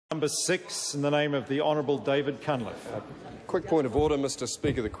number 6 in the name of the Honourable David Cunliffe. Quick point of order, Mr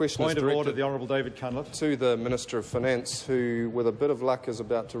Speaker. The question is directed the Honourable David Cunliffe. To the Minister of Finance, who, with a bit of luck, is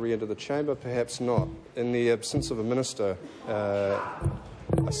about to re-enter the chamber, perhaps not. In the absence of a minister, I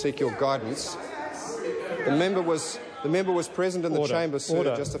seek your guidance. The member was present in the chamber,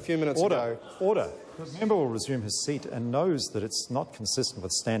 sir, just a few minutes ago. Order. The member will resume his seat and knows that it's not consistent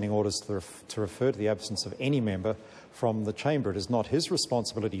with standing orders to refer to the absence of any member from the chamber. It is not his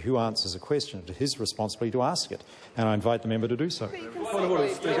responsibility who answers a question. It is his responsibility to ask it, and I invite the member to do so. Point of order,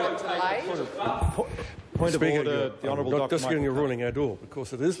 Speaker. Point of order, the Honourable Dr. Not disagreeing your ruling at all,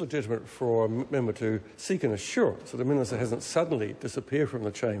 because it is legitimate for a member to seek an assurance that the minister hasn't suddenly disappeared from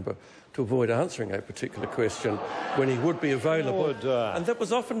the chamber to avoid answering a particular question when he would be available. Order. And that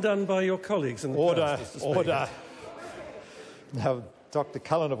was often done by your colleagues in the past, Mr. Speaker. Order. Now, Dr.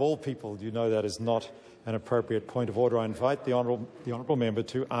 Cullen, of all people, you know that is not an appropriate point of order. I invite the honourable member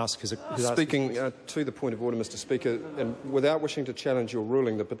to ask his... Speaking to the point of order, Mr Speaker, and without wishing to challenge your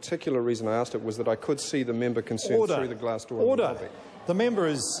ruling, the particular reason I asked it was that I could see the member concerned through the glass door. Order. The member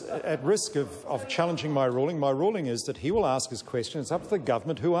is at risk of challenging my ruling. My ruling is that he will ask his question. It's up to the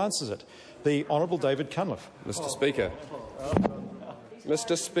government who answers it. The Honourable David Cunliffe. Mr Speaker.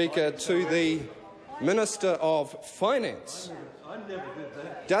 Mr Speaker, to the Minister of Finance.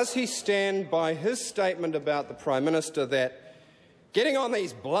 Does he stand by his statement about the Prime Minister that getting on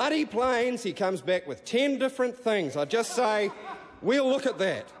these bloody planes, he comes back with 10 different things? I just say, we'll look at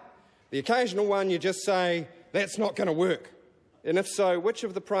that. The occasional one you just say, that's not going to work. And if so, which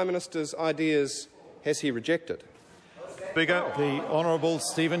of the Prime Minister's ideas has he rejected? Speaker. The Honourable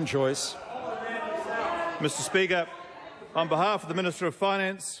Stephen Joyce. Mr Speaker, on behalf of the Minister of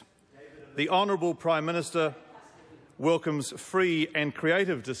Finance, the Honourable Prime Minister welcomes free and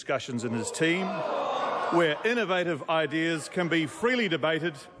creative discussions in his team, where innovative ideas can be freely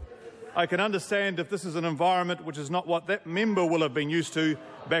debated. I can understand if this is an environment which is not what that member will have been used to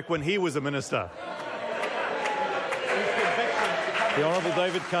back when he was a minister. The Honourable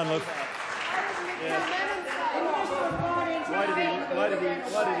David Cunliffe. Why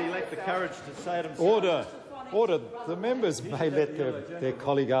did he lack the courage to say it himself? Order. Order. The members may let their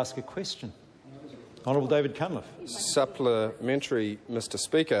colleague ask a question. Honourable David Cunliffe. Supplementary, Mr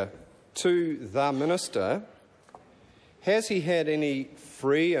Speaker. To the Minister, has he had any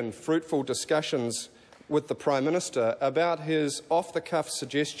free and fruitful discussions with the Prime Minister about his off-the-cuff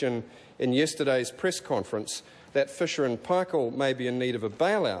suggestion in yesterday's press conference that Fisher and Paykel may be in need of a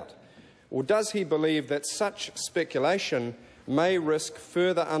bailout? Or does he believe that such speculation may risk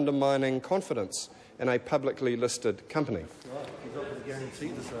further undermining confidence in a publicly listed company?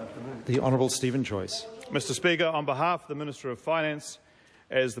 The Honourable Stephen Joyce. Mr Speaker, on behalf of the Minister of Finance,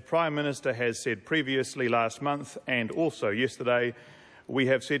 as the Prime Minister has said previously last month and also yesterday, we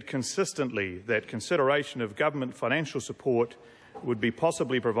have said consistently that consideration of government financial support would be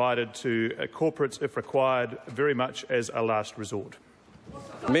possibly provided to corporates if required, very much as a last resort.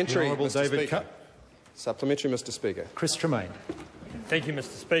 Supplementary, Mr Speaker. Chris Tremaine. Thank you,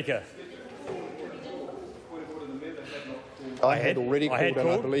 Mr Speaker. I had already called and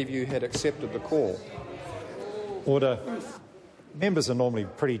I believe you had accepted the call. Order. Members are normally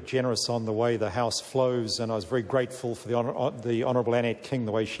pretty generous on the way the House flows, and I was very grateful for the Honourable Annette King,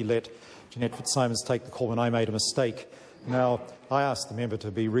 the way she let Jeanette Fitzsimons take the call when I made a mistake. Now, I asked the member to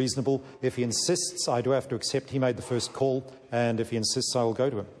be reasonable. If he insists, I do have to accept he made the first call, and if he insists, I will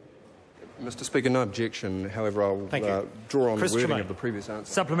go to him. Mr Speaker, no objection. However, I will draw on the wording of the previous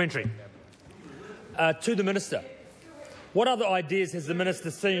answer. Supplementary. To the Minister. What other ideas has the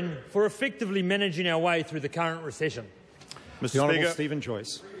Minister seen for effectively managing our way through the current recession? Mr Speaker, Stephen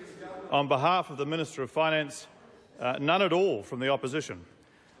Joyce. On behalf of the Minister of Finance, none at all from the opposition.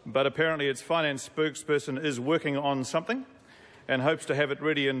 But apparently its finance spokesperson is working on something and hopes to have it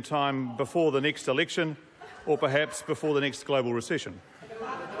ready in time before the next election or perhaps before the next global recession.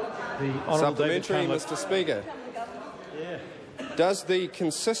 Supplementary, Mr Speaker. Does the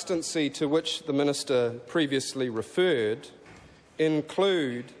consistency to which the Minister previously referred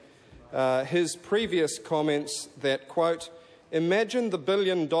include his previous comments that, quote, imagine the $1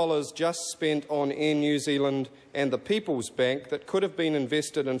 billion just spent on Air New Zealand and the People's Bank that could have been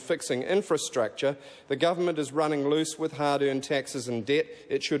invested in fixing infrastructure. The government is running loose with hard-earned taxes and debt.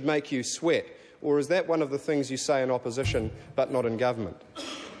 It should make you sweat. Or is that one of the things you say in opposition but not in government?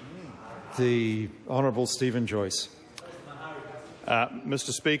 The Honourable Stephen Joyce.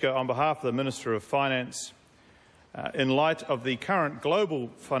 Mr Speaker, on behalf of the Minister of Finance, in light of the current global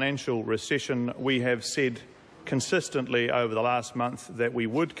financial recession, we have said consistently over the last month that we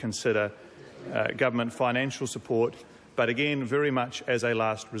would consider government financial support but again very much as a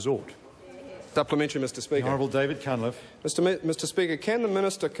last resort. Supplementary, Mr. Speaker. Honourable David Cunliffe. Mr. Speaker, can the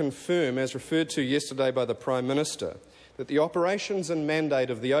Minister confirm, as referred to yesterday by the Prime Minister, that the operations and mandate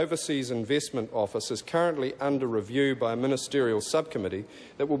of the Overseas Investment Office is currently under review by a ministerial subcommittee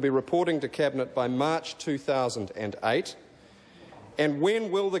that will be reporting to Cabinet by March 2008? And when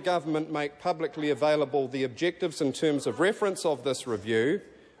will the Government make publicly available the objectives in terms of reference of this review,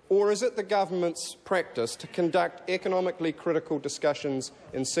 or is it the Government's practice to conduct economically critical discussions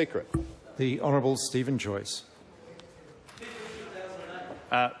in secret? The Honourable Stephen Joyce.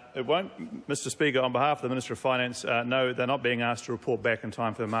 It won't, Mr. Speaker, on behalf of the Minister of Finance, no, they're not being asked to report back in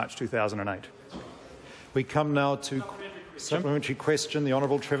time for March 2008. We come now to supplementary question. The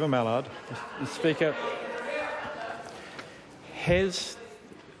Honourable Trevor Mallard. Mr. Speaker,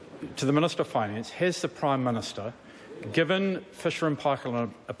 to the Minister of Finance, has the Prime Minister given Fisher &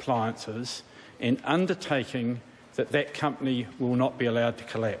 Paykel Appliances an undertaking that that company will not be allowed to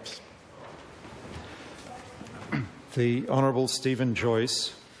collapse? The Honourable Stephen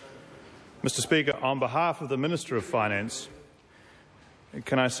Joyce. Mr. Speaker, on behalf of the Minister of Finance,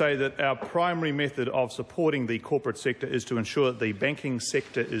 can I say that our primary method of supporting the corporate sector is to ensure that the banking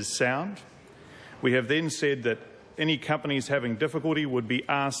sector is sound. We have then said that any companies having difficulty would be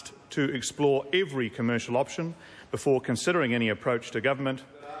asked to explore every commercial option before considering any approach to government,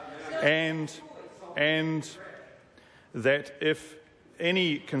 and that if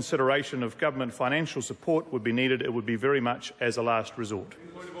any consideration of government financial support would be needed, it would be very much as a last resort.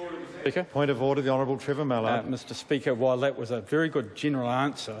 Speaker. Point of order, the Honourable Trevor Mallard. Mr. Speaker, while that was a very good general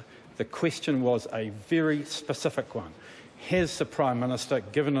answer, the question was a very specific one. Has the Prime Minister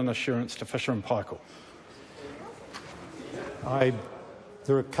given an assurance to Fisher & Paykel?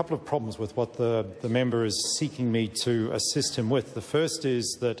 There are a couple of problems with what the member is seeking me to assist him with. The first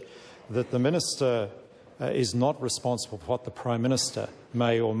is that the Minister is not responsible for what the Prime Minister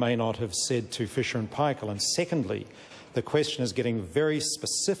may or may not have said to Fisher & Paykel. And secondly, the question is getting very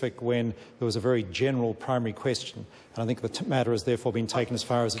specific when there was a very general primary question. And I think the matter has therefore been taken as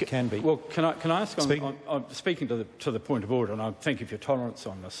far as it can be. Well, can I ask, speaking to the point of order, and I thank you for your tolerance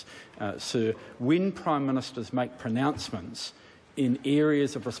on this, sir, when Prime Ministers make pronouncements in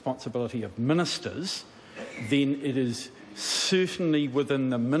areas of responsibility of ministers, then it is certainly within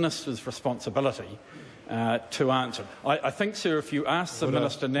the Minister's responsibility to answer. I think, sir, if you ask the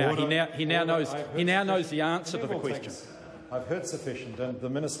Minister now, he now knows the answer to the question. I've heard sufficient, and the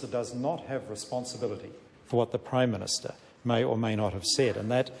Minister does not have responsibility for what the Prime Minister may or may not have said,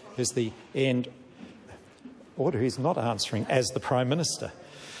 and that is the end. Order. He's not answering as the Prime Minister.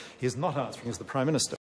 He is not answering as the Prime Minister.